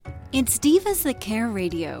It's Divas That Care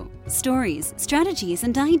Radio. Stories, strategies,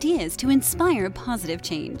 and ideas to inspire positive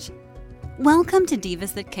change. Welcome to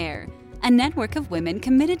Divas That Care, a network of women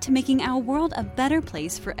committed to making our world a better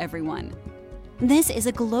place for everyone. This is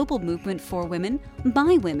a global movement for women,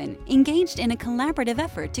 by women, engaged in a collaborative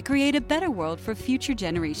effort to create a better world for future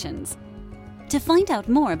generations. To find out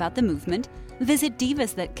more about the movement, visit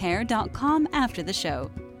divasthatcare.com after the show.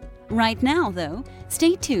 Right now, though,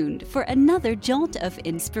 stay tuned for another jolt of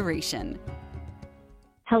inspiration.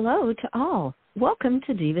 Hello to all. Welcome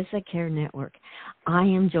to Divas That Care Network. I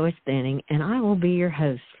am Joyce Benning, and I will be your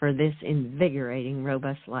host for this invigorating,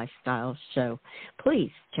 robust lifestyle show.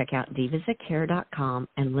 Please check out divasthatcare.com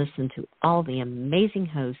and listen to all the amazing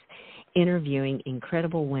hosts interviewing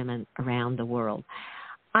incredible women around the world.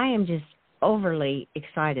 I am just overly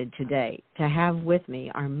excited today to have with me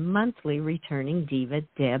our monthly returning diva,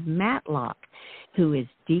 Deb Matlock, who is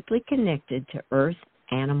deeply connected to earth,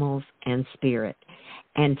 animals, and spirit.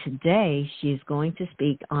 And today she is going to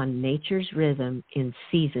speak on nature's rhythm in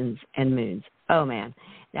seasons and moons. Oh, man.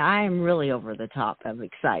 Now, I am really over the top. I'm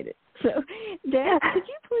excited. So, Deb, could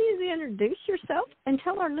you please introduce yourself and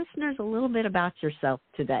tell our listeners a little bit about yourself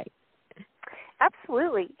today?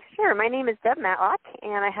 Absolutely. Sure. My name is Deb Matlock,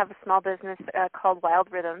 and I have a small business called Wild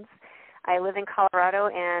Rhythms. I live in Colorado,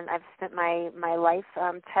 and I've spent my life,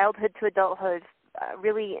 childhood to adulthood,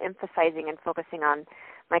 really emphasizing and focusing on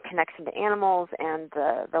my connection to animals and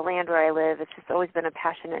the land where I live. It's just always been a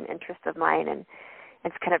passion and interest of mine, and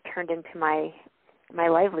it's kind of turned into my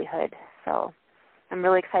livelihood. So I'm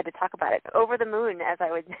really excited to talk about it. Over the moon, as I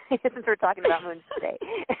would, since we're talking about moons today.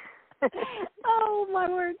 Oh, my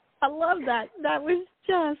word. I love that. That was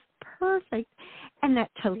just perfect. And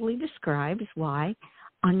that totally describes why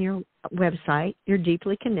on your website you're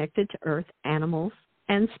deeply connected to earth, animals,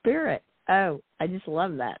 and spirit. Oh, I just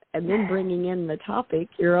love that. And then bringing in the topic,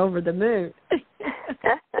 you're over the moon.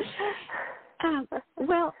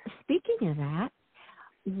 Well, speaking of that,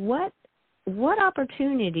 what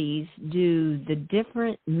opportunities do the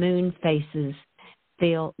different moon phases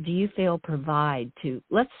do you feel provide to,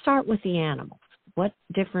 let's start with the animals. What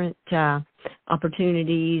different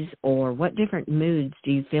opportunities or what different moods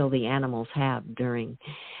do you feel the animals have during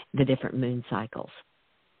the different moon cycles?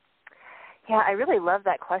 Yeah, I really love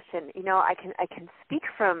that question. You know, I can speak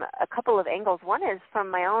from a couple of angles. One is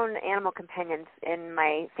from my own animal companions in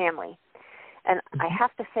my family. And I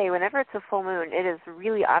have to say, whenever it's a full moon, it is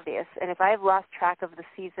really obvious. And if I've lost track of the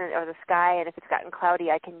season or the sky, and if it's gotten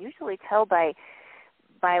cloudy, I can usually tell by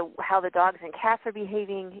how the dogs and cats are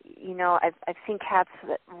behaving. You know, I've seen cats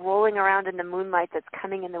rolling around in the moonlight that's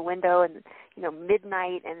coming in the window, and you know,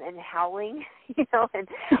 midnight and howling, you know, and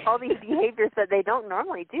all these behaviors that they don't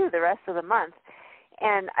normally do the rest of the month.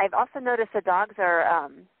 And I've also noticed the dogs are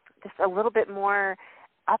just a little bit more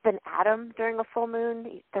up and at 'em during a full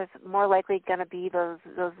moon. There's more likely going to be those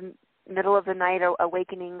middle of the night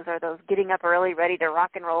awakenings, or those getting up early, ready to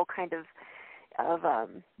rock and roll kind of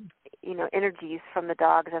you know, energies from the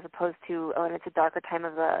dogs, as opposed to when it's a darker time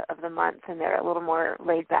of the month and they're a little more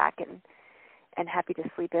laid back and happy to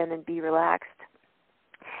sleep in and be relaxed.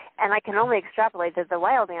 And I can only extrapolate that the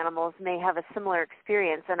wild animals may have a similar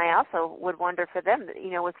experience, and I also would wonder for them, you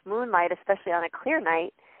know, with moonlight, especially on a clear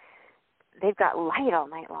night, they've got light all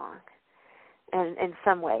night long, and in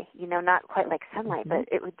some way, you know, not quite like sunlight, but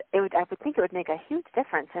it would I would think it would make a huge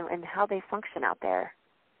difference in how they function out there.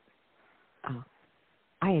 Oh,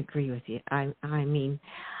 I agree with you. I mean,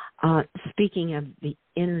 speaking of the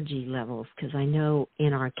energy levels, because I know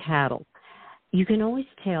in our cattle, you can always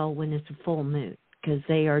tell when it's a full moon, because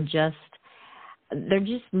they're just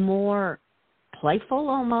more playful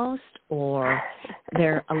almost, or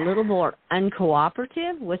they're a little more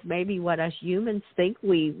uncooperative with maybe what us humans think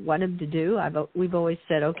we want them to do. We've always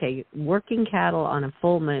said, okay, working cattle on a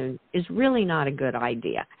full moon is really not a good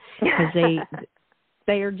idea, because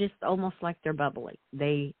they are just almost like they're bubbly.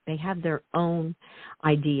 They have their own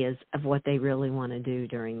ideas of what they really want to do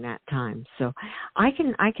during that time. So I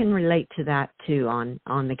can relate to that too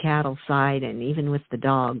on the cattle side, and even with the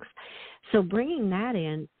dogs. So bringing that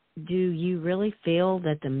in, do you really feel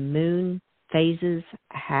that the moon phases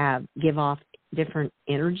give off different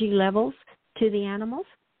energy levels to the animals?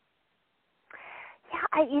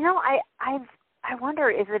 Yeah, I wonder,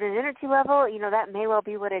 is it an energy level? You know, that may well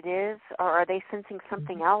be what it is, or are they sensing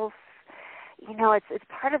something else? You know, it's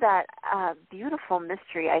part of that beautiful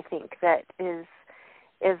mystery, I think, that is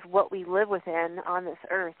what we live within on this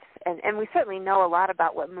earth. And we certainly know a lot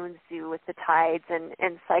about what moons do with the tides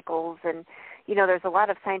and cycles. And, you know, there's a lot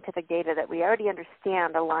of scientific data that we already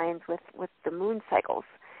understand aligns with the moon cycles.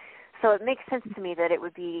 So it makes sense to me that it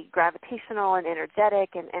would be gravitational and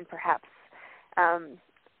energetic and perhaps,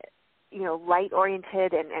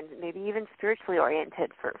 light-oriented and maybe even spiritually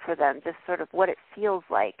oriented for them, just sort of what it feels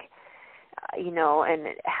like, and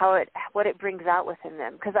what it brings out within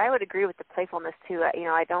them. Because I would agree with the playfulness, too.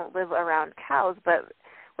 I don't live around cows, but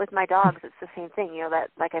with my dogs, it's the same thing. That,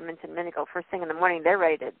 like I mentioned a minute ago, first thing in the morning, they're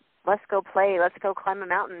ready to, let's go play, let's go climb a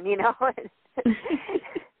mountain,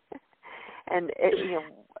 And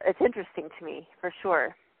it's interesting to me, for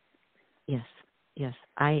sure. Yes,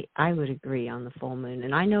 I would agree on the full moon.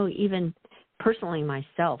 And I know even personally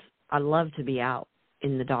myself, I love to be out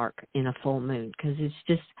in the dark in a full moon because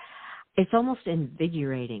it's almost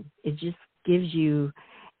invigorating. It just gives you,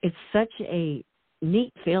 it's such a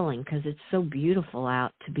neat feeling because it's so beautiful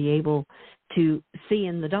out to be able to see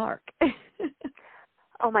in the dark.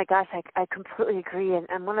 Oh my gosh, I completely agree.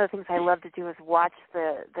 And one of the things I love to do is watch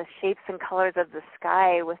the shapes and colors of the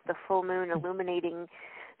sky with the full moon illuminating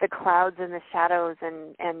the clouds and the shadows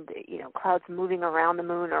and clouds moving around the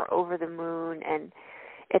moon or over the moon. And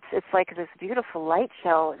it's like this beautiful light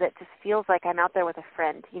show that just feels like I'm out there with a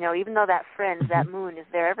friend. Even though that friend, that moon, is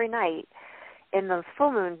there every night, in those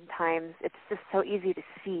full moon times, it's just so easy to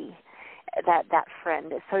see that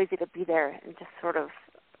friend. It's so easy to be there and just sort of,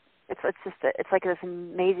 it's like this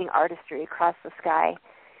amazing artistry across the sky,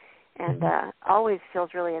 and always feels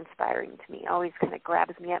really inspiring to me. Always kind of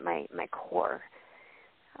grabs me at my core.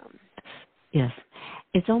 Yes,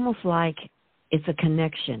 it's almost like it's a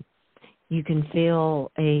connection. You can feel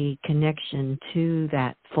a connection to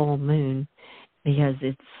that full moon because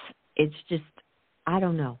it's just, I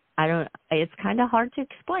don't know. It's kind of hard to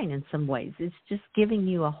explain in some ways. It's just giving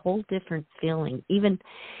you a whole different feeling. Even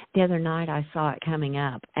the other night I saw it coming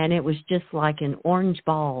up, and it was just like an orange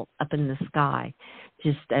ball up in the sky,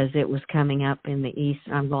 just as it was coming up in the east.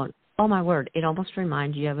 And I'm going, oh, my word, it almost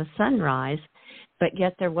reminds you of a sunrise, but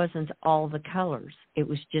yet there wasn't all the colors. It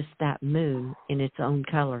was just that moon in its own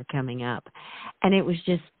color coming up. And it was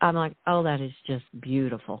just, I'm like, oh, that is just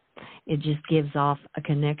beautiful. It just gives off a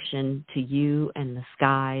connection to you and the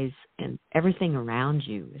skies and everything around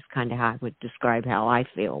you is kind of how I would describe how I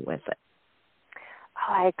feel with it.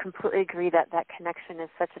 Oh, I completely agree that connection is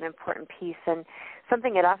such an important piece. And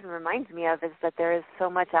something it often reminds me of is that there is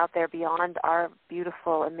so much out there beyond our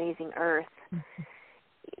beautiful, amazing Earth,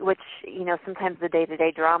 which, sometimes the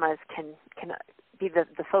day-to-day dramas can be the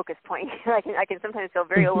focus point. I can sometimes feel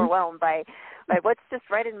very overwhelmed by what's just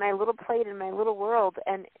right in my little plate, in my little world.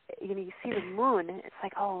 And, you see the moon, and it's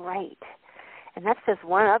like, oh, right. And that's just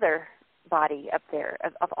one other body up there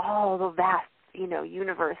of all the vast,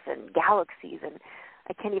 universe and galaxies. And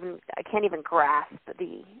I can't even grasp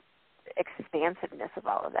the expansiveness of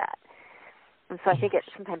all of that. And so I think it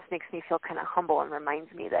sometimes makes me feel kind of humble and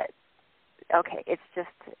reminds me that, okay,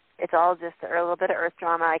 it's all just a little bit of earth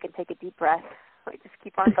drama. I can take a deep breath. I just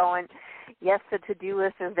keep on going. Yes, the to-do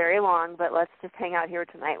list is very long, but let's just hang out here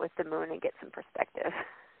tonight with the moon and get some perspective.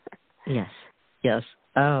 Yes.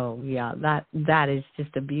 Oh, yeah, that is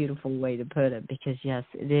just a beautiful way to put it because, yes,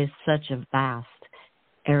 it is such a vast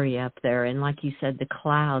area up there. And like you said, the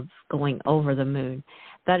clouds going over the moon,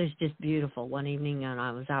 that is just beautiful. One evening when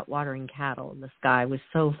I was out watering cattle, the sky was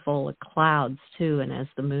so full of clouds, too, and as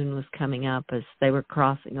the moon was coming up, as they were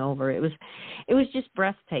crossing over, it was just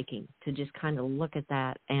breathtaking to just kind of look at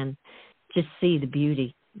that and just see the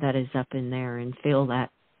beauty that is up in there and feel that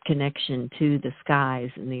connection to the skies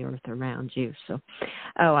and the earth around you. So,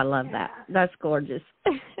 I love that. That's gorgeous.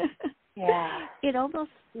 Yeah. It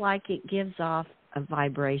almost like it gives off a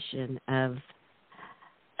vibration of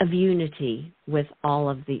unity with all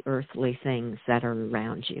of the earthly things that are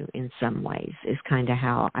around you in some ways is kind of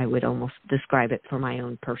how I would almost describe it for my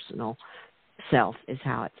own personal self is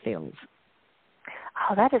how it feels.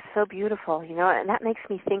 Oh, that is so beautiful, and that makes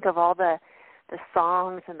me think of all the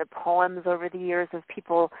songs and the poems over the years of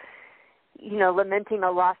people, lamenting a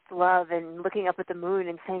lost love and looking up at the moon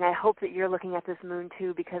and saying, I hope that you're looking at this moon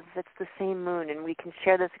too because it's the same moon and we can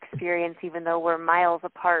share this experience even though we're miles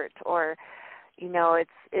apart. Or,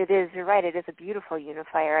 you're right, it is a beautiful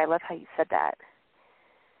unifier. I love how you said that.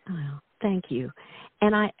 Well, thank you.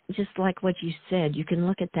 And I just like what you said, you can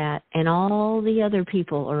look at that and all the other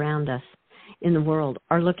people around us in the world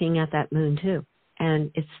are looking at that moon too.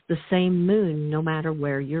 And it's the same moon no matter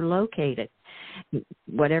where you're located.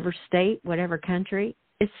 Whatever state, whatever country,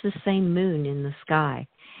 it's the same moon in the sky.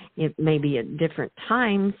 It may be at different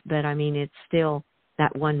times, but, it's still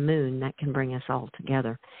that one moon that can bring us all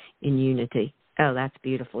together in unity. Oh, that's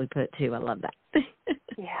beautifully put, too. I love that.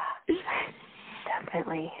 Yeah,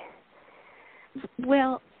 definitely.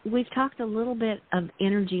 Well, we've talked a little bit of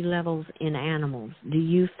energy levels in animals. Do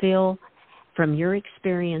you feel, from your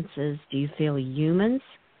experiences, do you feel humans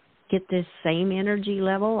get this same energy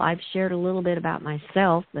level? I've shared a little bit about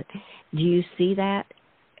myself, but do you see that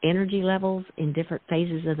energy levels in different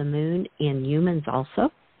phases of the moon in humans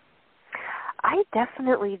also? I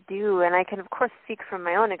definitely do, and I can, of course, speak from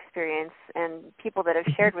my own experience and people that have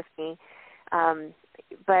shared with me.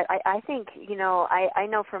 But I think, I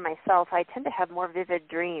know for myself, I tend to have more vivid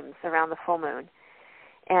dreams around the full moon.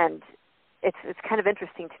 And it's kind of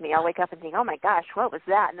interesting to me. I'll wake up and think, oh, my gosh, what was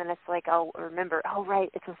that? And then it's like I'll remember, oh, right,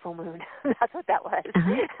 it's a full moon. That's what that was.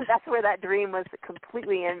 Uh-huh. That's where that dream was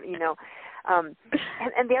completely in, And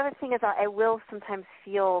the other thing is I will sometimes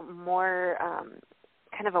feel more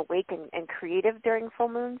kind of awake and creative during full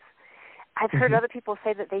moons. I've heard other people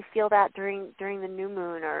say that they feel that during the new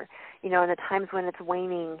moon, or in the times when it's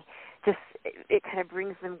waning. Just it kind of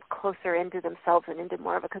brings them closer into themselves and into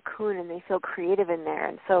more of a cocoon, and they feel creative in there.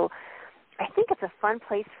 And so I think it's a fun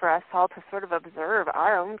place for us all to sort of observe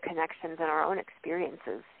our own connections and our own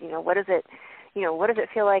experiences. What does it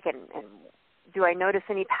feel like, and do I notice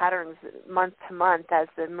any patterns month to month as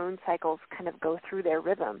the moon cycles kind of go through their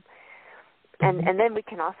rhythm? And then we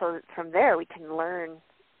can also, from there, we can learn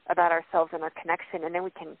about ourselves and our connection, and then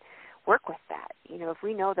we can work with that. If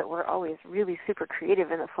we know that we're always really super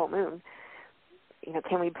creative in the full moon,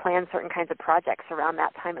 can we plan certain kinds of projects around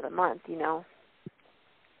that time of the month,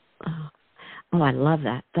 Oh, I love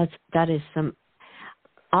that. That is some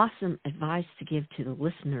awesome advice to give to the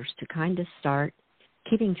listeners to kind of start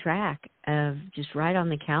keeping track of, just right on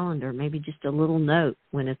the calendar, maybe just a little note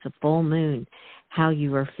when it's a full moon, how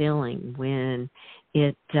you are feeling when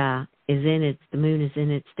it the moon is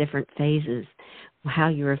in its different phases, how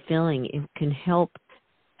you are feeling. It can help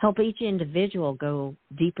each individual go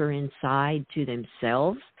deeper inside to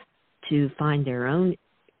themselves to find their own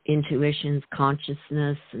intuitions,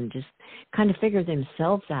 consciousness, and just kind of figure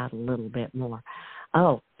themselves out a little bit more.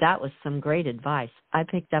 Oh, that was some great advice. I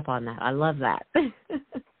picked up on that. I love that.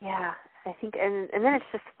 Yeah, I think, and then it's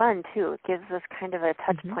just fun, too. It gives us kind of a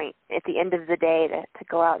touch point at the end of the day to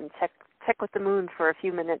go out and check with the moon for a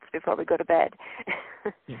few minutes before we go to bed.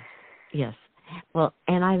 Yes. Well,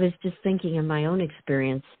 and I was just thinking of my own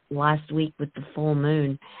experience last week with the full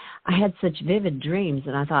moon. I had such vivid dreams,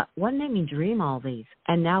 and I thought, what made me dream all these?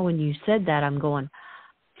 And now when you said that, I'm going,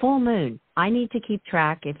 full moon. I need to keep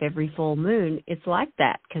track if every full moon it's like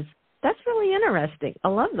that, because that's really interesting. I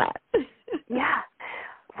love that. Yeah.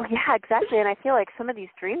 Well, yeah, exactly. And I feel like some of these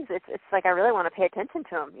dreams, it's like I really want to pay attention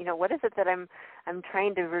to them. What is it that I'm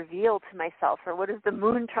trying to reveal to myself, or what is the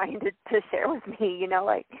moon trying to share with me?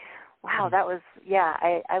 Wow, that was,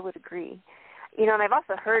 I would agree. And I've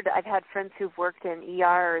also I've had friends who've worked in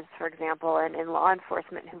ERs, for example, and in law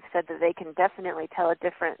enforcement who've said that they can definitely tell a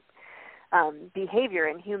different behavior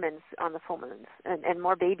in humans on the full moons, and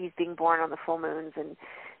more babies being born on the full moons and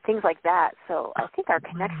things like that. So I think our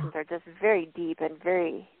connections are just very deep and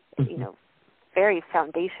very, very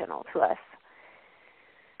foundational to us.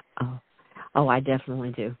 Oh, I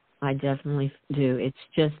definitely do. It's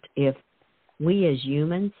just if we as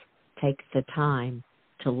humans take the time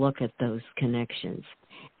to look at those connections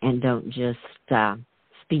and don't just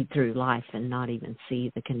speed through life and not even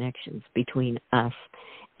see the connections between us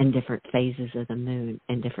and different phases of the moon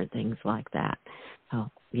and different things like that. Oh,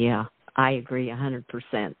 yeah, I agree 100%.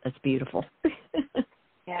 That's beautiful.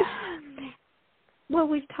 Yeah. Well,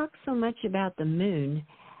 we've talked so much about the moon.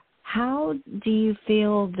 How do you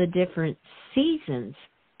feel the different seasons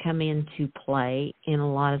come into play in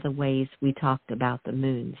a lot of the ways we talked about the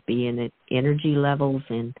moons, being at energy levels?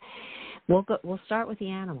 And we'll start with the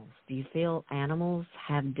animals. Do you feel animals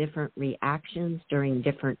have different reactions during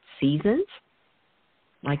different seasons,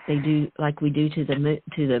 like we do to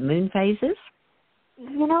the moon phases?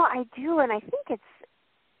 I do, and I think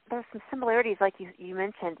there's some similarities, like you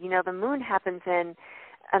mentioned. The moon happens in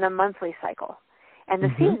a monthly cycle, and the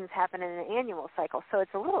seasons happen in an annual cycle, so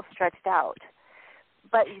it's a little stretched out.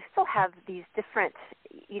 But you still have these different,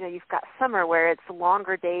 you've got summer where it's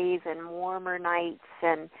longer days and warmer nights,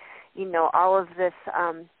 and, all of this,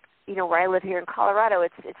 where I live here in Colorado,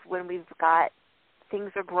 it's when we've got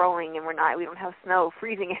things are growing and we don't have snow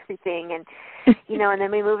freezing everything, and, and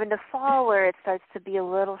then we move into fall where it starts to be a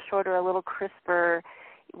little shorter, a little crisper.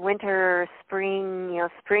 Winter, spring,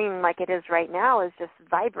 spring like it is right now is just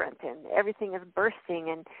vibrant and everything is bursting,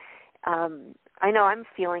 and I know I'm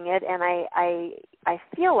feeling it, and I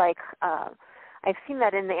feel like I've seen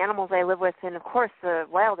that in the animals I live with, and of course the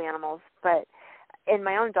wild animals, but in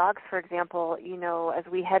my own dogs, for example, as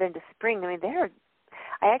we head into spring,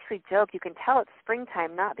 I actually joke you can tell it's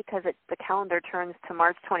springtime not because the calendar turns to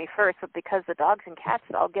March 21st, but because the dogs and cats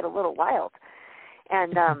all get a little wild.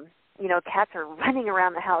 And, cats are running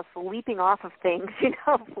around the house, leaping off of things,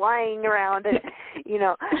 flying around. And,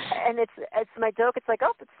 and it's my joke. It's like,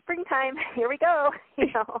 oh, it's springtime. Here we go,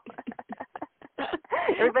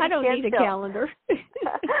 Everybody I don't need a calendar.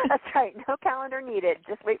 That's right. No calendar needed.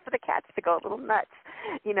 Just wait for the cats to go a little nuts,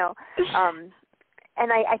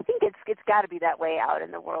 And I think it's got to be that way out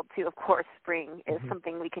in the world, too. Of course, spring is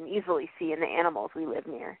something we can easily see in the animals we live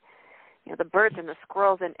near. The birds and the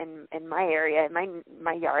squirrels in my area, in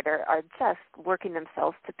my yard, are just working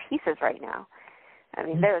themselves to pieces right now. I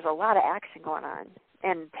mean, there's a lot of action going on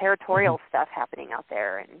and territorial stuff happening out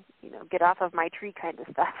there and, get off of my tree kind of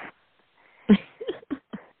stuff.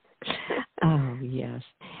 Oh, yes.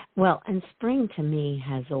 Well, and spring to me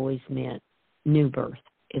has always meant new birth.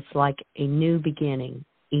 It's like a new beginning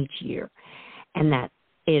each year. And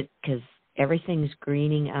because everything's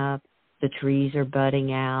greening up, the trees are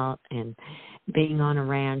budding out, and being on a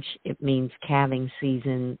ranch, it means calving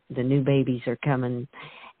season, the new babies are coming.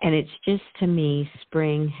 And it's just, to me,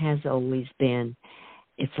 spring has always been,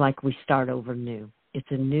 it's like we start over new.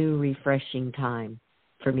 It's a new, refreshing time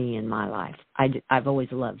for me in my life. I've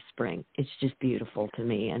always loved spring. It's just beautiful to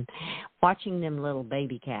me. And watching them little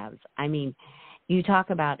baby calves, I mean, you talk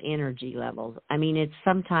about energy levels. I mean, it's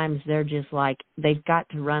sometimes they're just like, they've got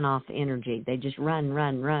to run off energy. They just run,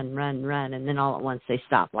 and then all at once they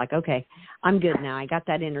stop. Like, okay, I'm good now. I got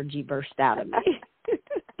that energy burst out of me.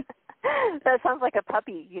 That sounds like a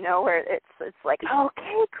puppy, where it's like,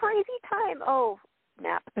 okay, crazy time. Oh,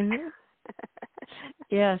 nap. Mm-hmm.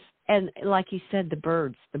 Yes, and like you said, the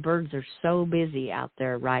birds are so busy out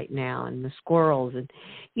there right now, and the squirrels, and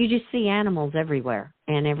you just see animals everywhere,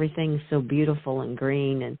 and everything's so beautiful and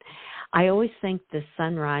green. And I always think the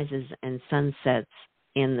sunrises and sunsets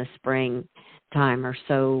in the spring time are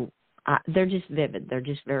so, they're just vivid. They're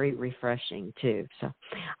just very refreshing, too. So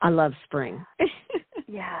I love spring.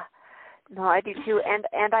 Yeah. No, I do too,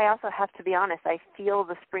 and I also have to be honest. I feel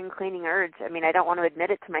the spring cleaning urge. I mean, I don't want to admit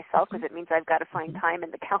it to myself because it means I've got to find time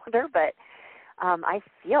in the calendar, but I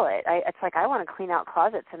feel it. It's like I want to clean out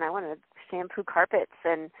closets and I want to shampoo carpets,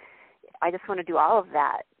 and I just want to do all of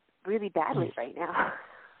that really badly right now.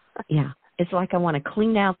 Yeah, it's like I want to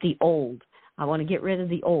clean out the old. I want to get rid of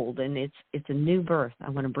the old, and it's a new birth. I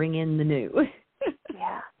want to bring in the new.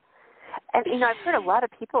 Yeah. And, I've heard a lot of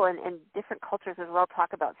people in different cultures as well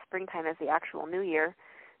talk about springtime as the actual new year,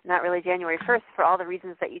 not really January 1st, for all the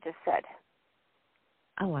reasons that you just said.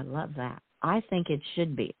 Oh, I love that. I think it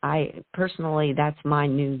should be. Personally, that's my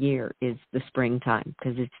new year, is the springtime,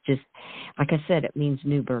 because it's just, like I said, it means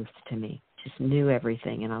new birth to me, just new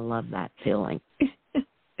everything, and I love that feeling.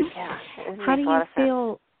 Yeah. How do you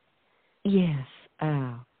feel? Yes.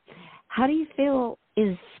 How do you feel,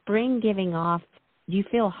 is spring giving off, do you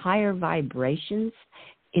feel higher vibrations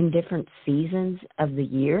in different seasons of the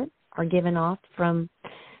year are given off from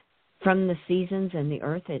the seasons and the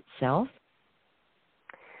earth itself?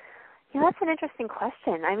 Yeah, that's an interesting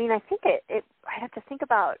question. I mean, I think I'd have to think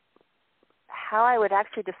about how I would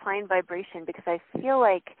actually define vibration, because I feel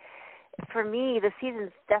like for me, the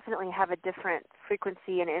seasons definitely have a different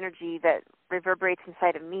frequency and energy that reverberates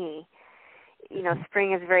inside of me.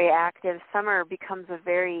 Spring is very active. Summer becomes a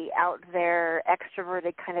very out there,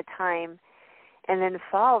 extroverted kind of time. And then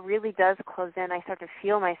fall really does close in. I start to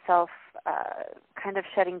feel myself kind of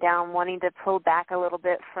shutting down, wanting to pull back a little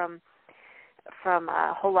bit from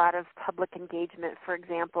a whole lot of public engagement, for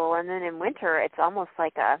example. And then in winter, it's almost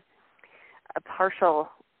like a partial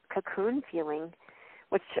cocoon feeling,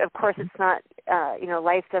 which, of course, it's not,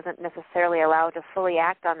 life doesn't necessarily allow to fully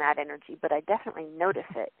act on that energy, but I definitely notice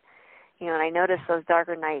it. And I notice those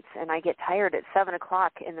darker nights, and I get tired at 7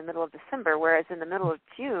 o'clock in the middle of December, whereas in the middle of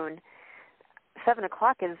June, 7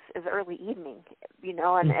 o'clock is early evening,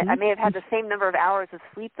 and I may have had the same number of hours of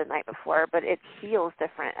sleep the night before, but it feels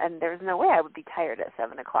different, and there's no way I would be tired at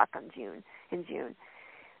 7 o'clock in June.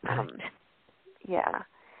 Yeah.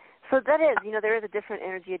 So that is, there is a different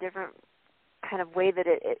energy, a different kind of way that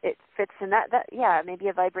it fits, and that maybe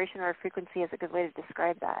a vibration or a frequency is a good way to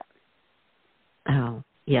describe that. Oh,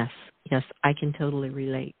 yes, I can totally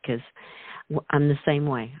relate, because I'm the same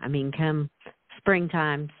way. I mean, come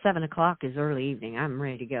springtime, 7 o'clock is early evening. I'm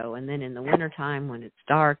ready to go. And then in the wintertime, when it's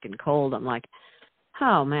dark and cold, I'm like,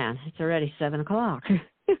 oh, man, it's already 7 o'clock.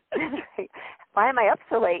 Right. Why am I up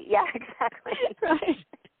so late? Yeah, exactly. Right.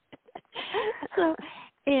 So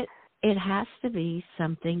it has to be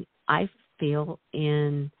something, I feel,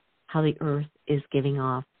 in how the earth is giving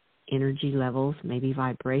off energy levels, maybe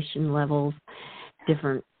vibration levels,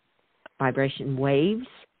 different vibration waves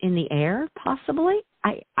in the air, possibly.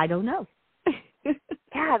 I don't know.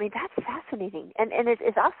 Yeah, I mean, that's fascinating. And it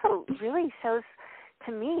also really shows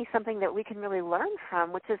to me something that we can really learn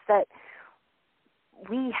from, which is that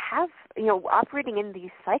we have, operating in these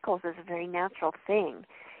cycles is a very natural thing.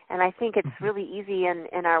 And I think it's really easy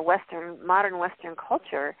in our modern Western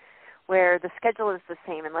culture, where the schedule is the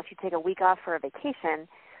same. Unless you take a week off for a vacation,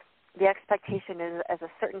 the expectation is as a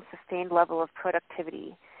certain sustained level of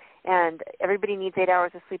productivity. And everybody needs 8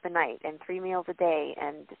 hours of sleep a night and 3 meals a day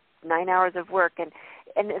and 9 hours of work. And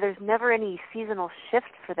there's never any seasonal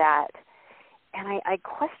shift for that. And I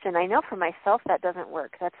question, I know for myself that doesn't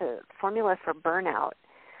work. That's a formula for burnout.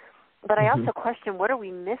 But I also question, what are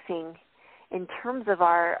we missing in terms of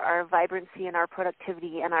our vibrancy and our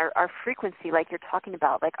productivity and our frequency, like you're talking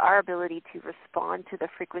about, like our ability to respond to the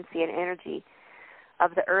frequency and energy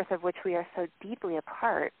of the earth of which we are so deeply a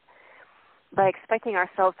part, by expecting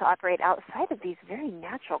ourselves to operate outside of these very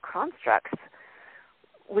natural constructs,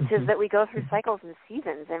 which is that we go through cycles and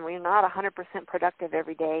seasons, and we're not 100% productive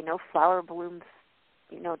every day. No flower blooms,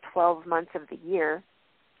 12 months of the year.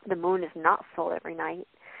 The moon is not full every night.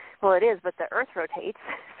 Well, it is, but the earth rotates,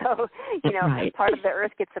 so, right. Part of the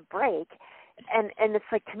earth gets a break. And it's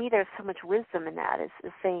like, to me, there's so much wisdom in that,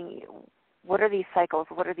 is saying, what are these cycles,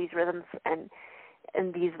 what are these rhythms, and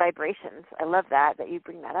these vibrations. I love that you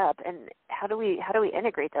bring that up. And how do we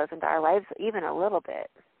integrate those into our lives even a little bit?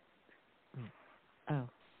 Oh,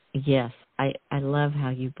 yes. I love how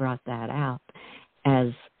you brought that out. As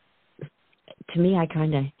to me, I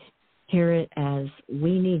kind of hear it as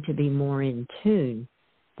we need to be more in tune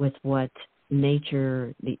with what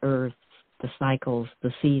nature, the earth, the cycles,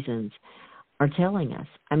 the seasons are telling us.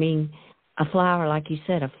 I mean, a flower, like you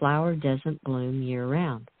said, a flower doesn't bloom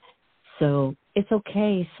year-round. So it's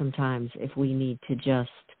okay sometimes if we need to just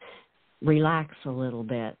relax a little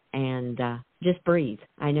bit and just breathe.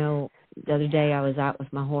 I know the other day I was out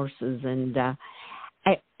with my horses, and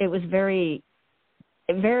it was very,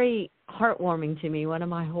 very heartwarming to me. One of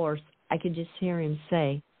my horse, I could just hear him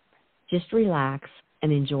say, just relax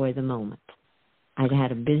and enjoy the moment. I'd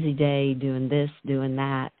had a busy day doing this, doing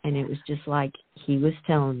that, and it was just like he was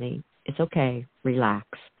telling me, it's okay, relax.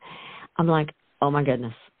 I'm like, oh my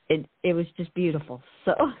goodness. It was just beautiful.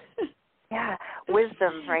 So yeah,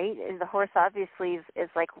 wisdom, right? And the horse obviously is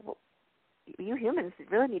like, you humans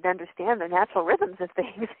really need to understand the natural rhythms of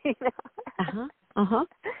things.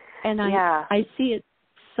 And I see it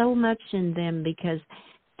so much in them, because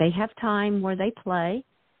they have time where they play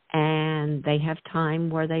and they have time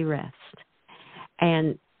where they rest.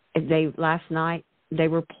 And last night they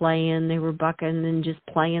were playing, they were bucking and just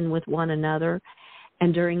playing with one another.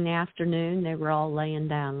 And during the afternoon, they were all laying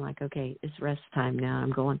down like, okay, it's rest time now.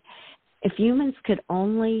 I'm going, if humans could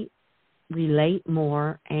only relate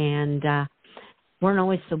more and weren't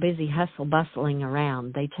always so busy hustle-bustling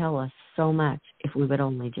around, they tell us so much if we would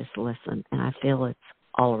only just listen. And I feel it's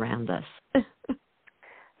all around us.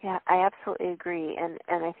 Yeah, I absolutely agree. And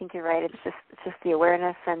I think you're right. It's just the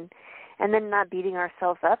awareness and then not beating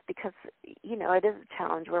ourselves up, because, it is a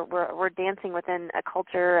challenge. We're dancing within a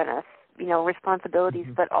culture and responsibilities,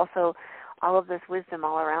 but also all of this wisdom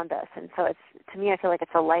all around us. And so to me, I feel like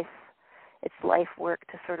it's life work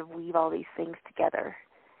to sort of weave all these things together.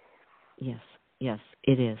 Yes,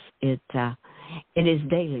 it is. It is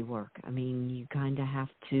daily work. I mean, you kind of have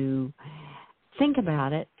to think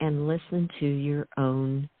about it and listen to your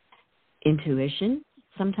own intuition.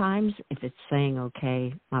 Sometimes if it's saying,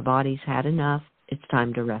 okay, my body's had enough, it's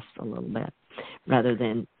time to rest a little bit, rather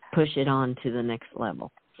than push it on to the next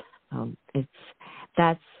level.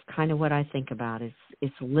 That's kind of what I think about.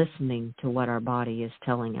 It's listening to what our body is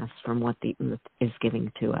telling us from what the earth is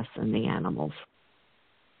giving to us and the animals.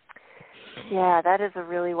 Yeah, that is a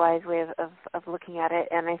really wise way of looking at it.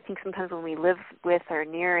 And I think sometimes when we live with or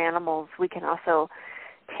near animals, we can also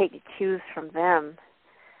take cues from them.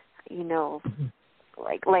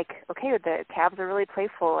 Like okay, the calves are really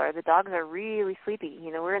playful, or the dogs are really sleepy.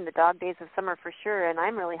 We're in the dog days of summer for sure, and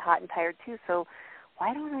I'm really hot and tired too. So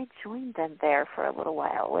why don't I join them there for a little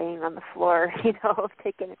while, laying on the floor,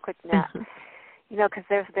 taking a quick nap? Because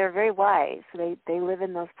they're very wise. They live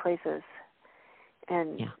in those places,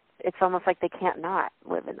 and it's almost like they can't not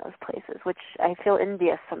live in those places, which I feel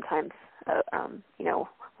envious sometimes.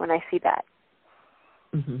 When I see that.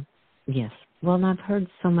 Yes. Well, and I've heard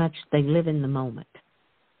so much they live in the moment.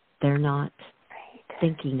 They're not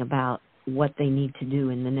thinking about what they need to do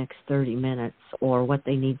in the next 30 minutes or what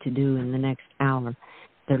they need to do in the next hour.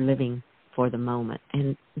 They're living for the moment.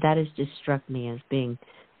 And that has just struck me as being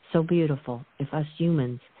so beautiful. If us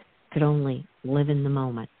humans could only live in the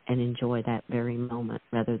moment and enjoy that very moment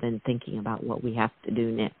rather than thinking about what we have to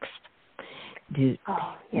do next.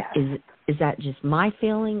 Is that just my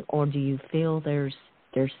feeling, or do you feel there's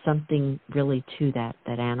something really to that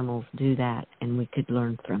animals do that and we could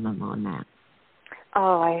learn from them on that?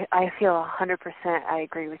 Oh, I feel 100%. I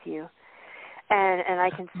agree with you, and I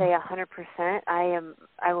can say 100%.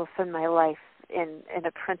 I will spend my life in an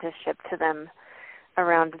apprenticeship to them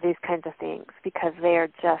around these kinds of things because they are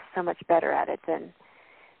just so much better at it than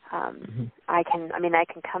I can. I mean, I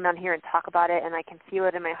can come down here and talk about it, and I can feel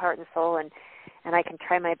it in my heart and soul, and I can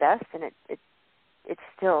try my best, and it's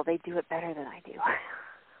still, they do it better than I do.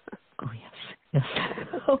 Oh, yes.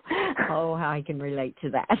 Oh, how I can relate to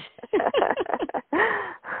that.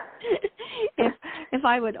 if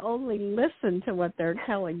I would only listen to what they're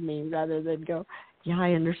telling me rather than go, yeah,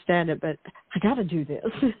 I understand it, but I got to do this.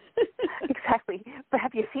 Exactly. But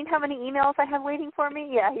have you seen how many emails I have waiting for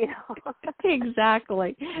me? Yeah, you know.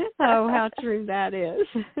 Exactly. Oh, how true that is.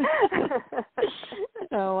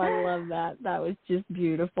 Oh, I love that. That was just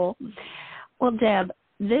beautiful. Well, Deb,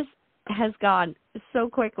 this has gone so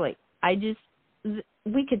quickly.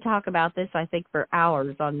 We could talk about this, I think, for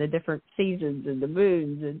hours on the different seasons and the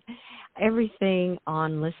moons and everything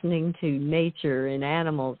on listening to nature and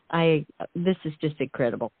animals. This is just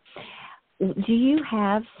incredible. Do you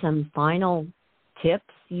have some final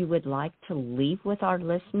tips you would like to leave with our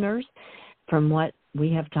listeners from what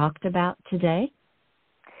we have talked about today?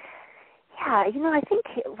 Yeah, you know, I think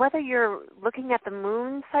whether you're looking at the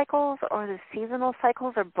moon cycles or the seasonal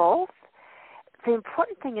cycles or both, the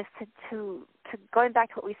important thing is to going back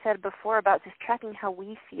to what we said before about just tracking how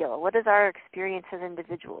we feel. What is our experience as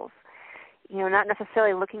individuals? You know, not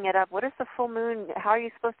necessarily looking it up. What is the full moon? How are you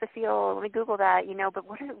supposed to feel? Let me Google that. You know, but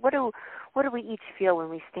what do we each feel when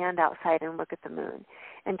we stand outside and look at the moon?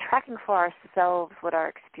 And tracking for ourselves what our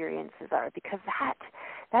experiences are, because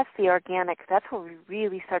that's the organic. That's where we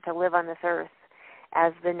really start to live on this earth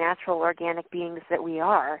as the natural organic beings that we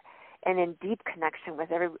are, and in deep connection with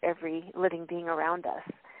every living being around us.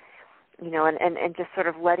 You know, and just sort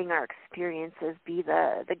of letting our experiences be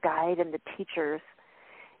the guide and the teachers.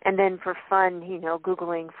 And then for fun, you know,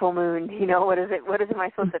 Googling full moon, you know, what is it am I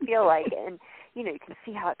supposed to feel like? And, you know, you can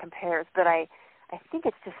see how it compares. But I think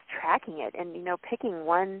it's just tracking it and, you know, picking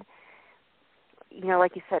one, you know,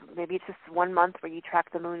 like you said, maybe it's just 1 month where you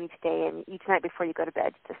track the moon each day, and each night before you go to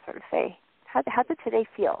bed, just sort of say, how did today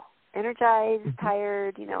feel? Energized,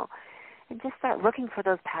 tired, you know, and just start looking for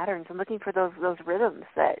those patterns and looking for those rhythms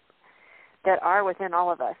that are within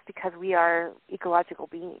all of us, because we are ecological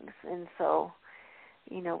beings. And so,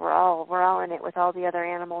 you know, we're all in it with all the other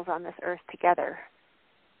animals on this earth together.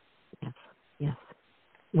 Yes.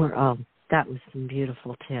 That was some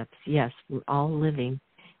beautiful tips. Yes, we're all living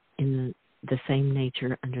in the same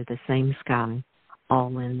nature under the same sky,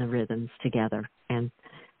 all in the rhythms together. And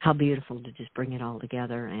how beautiful to just bring it all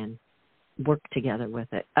together and work together with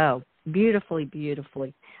it. Oh, beautifully,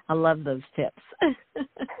 beautifully. I love those tips.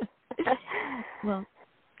 Well,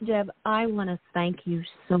 Deb, I want to thank you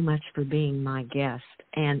so much for being my guest.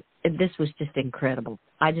 And this was just incredible.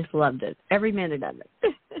 I just loved it, every minute of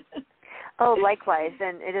it. Oh, likewise.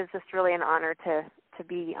 And it is just really an honor to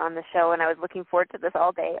be on the show. And I was looking forward to this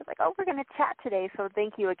all day. I was like, oh, we're going to chat today. So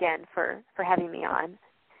thank you again for having me on.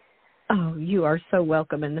 Oh, you are so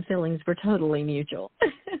welcome. And the feelings were totally mutual.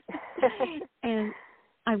 And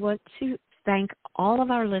I want to thank all of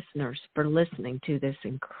our listeners for listening to this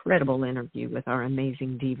incredible interview with our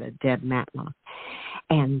amazing diva, Deb Matlock.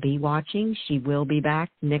 And be watching. She will be back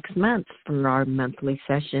next month for our monthly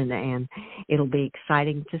session, and it'll be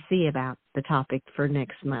exciting to see about the topic for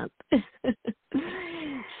next month.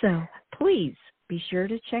 So please be sure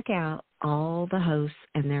to check out all the hosts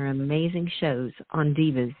and their amazing shows on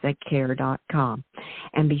divasthatcare.com.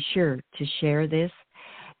 And be sure to share this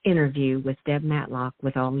interview with Deb Matlock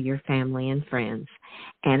with all your family and friends.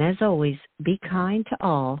 And as always, be kind to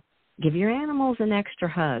all. Give your animals an extra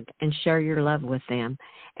hug and share your love with them.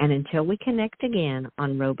 And until we connect again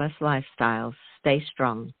on Robust Lifestyles, stay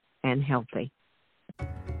strong and healthy.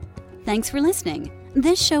 Thanks for listening.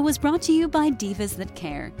 This show was brought to you by Divas That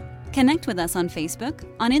Care. Connect with us on Facebook,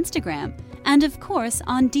 on Instagram, and of course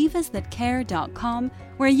on divasthatcare.com,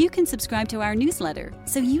 where you can subscribe to our newsletter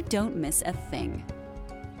so you don't miss a thing.